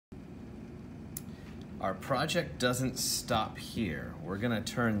Our project doesn't stop here. We're gonna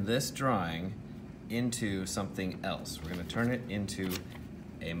turn this drawing into something else. We're gonna turn it into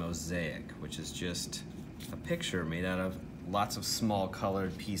a mosaic, which is just a picture made out of lots of small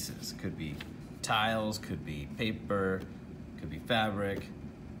colored pieces. Could be tiles, could be paper, could be fabric.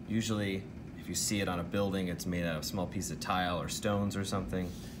 Usually, if you see it on a building, it's made out of small pieces of tile or stones or something.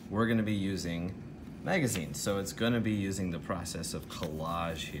 We're gonna be using magazines, so it's gonna be using the process of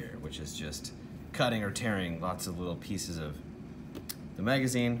collage here, which is just cutting or tearing lots of little pieces of the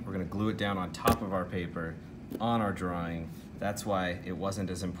magazine. We're gonna glue it down on top of our paper, on our drawing. That's why it wasn't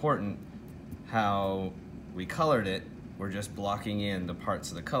as important how we colored it. We're just blocking in the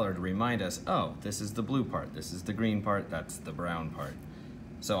parts of the color to remind us, oh, this is the blue part, this is the green part, that's the brown part.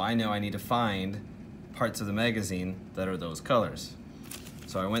 So I know I need to find parts of the magazine that are those colors.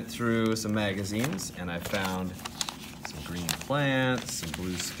 So I went through some magazines and I found some green plants, some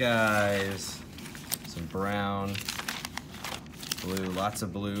blue skies, some brown, blue, lots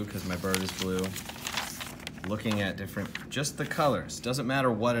of blue because my bird is blue. Looking at just the colors. Doesn't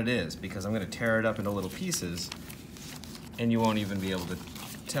matter what it is because I'm gonna tear it up into little pieces and you won't even be able to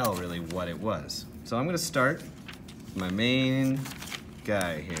tell really what it was. So I'm gonna start with my main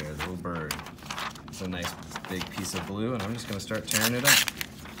guy here, the little bird. It's a nice big piece of blue and I'm just gonna start tearing it up.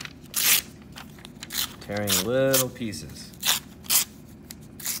 Tearing little pieces.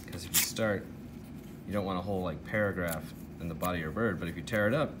 Because if you start, you don't want a whole like paragraph in the body of your bird, but if you tear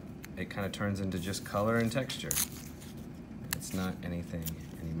it up, it kind of turns into just color and texture. It's not anything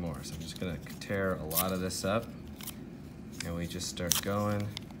anymore. So I'm just gonna tear a lot of this up and we just start going.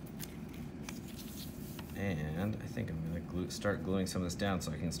 And I think I'm gonna start gluing some of this down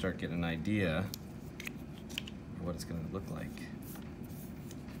so I can start getting an idea of what it's gonna look like.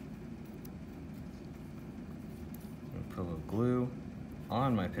 I'm gonna put a little glue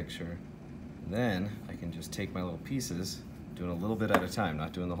on my picture. Then I can just take my little pieces, doing a little bit at a time,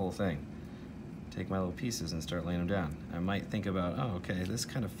 not doing the whole thing. Take my little pieces and start laying them down. I might think about, oh, okay, this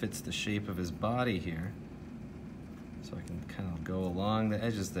kind of fits the shape of his body here. So I can kind of go along the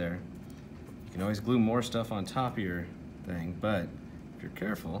edges there. You can always glue more stuff on top of your thing, but if you're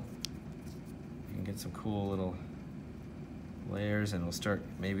careful, you can get some cool little layers and we'll start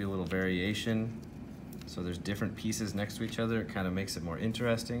maybe a little variation. So there's different pieces next to each other. It kind of makes it more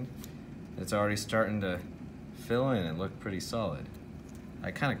interesting. It's already starting to fill in and look pretty solid.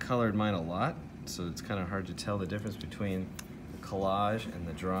 I kind of colored mine a lot, so it's kind of hard to tell the difference between the collage and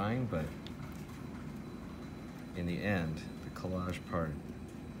the drawing, but in the end, the collage part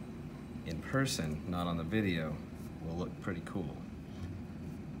in person, not on the video, will look pretty cool.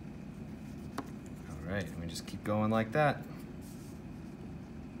 All right, let me just keep going like that.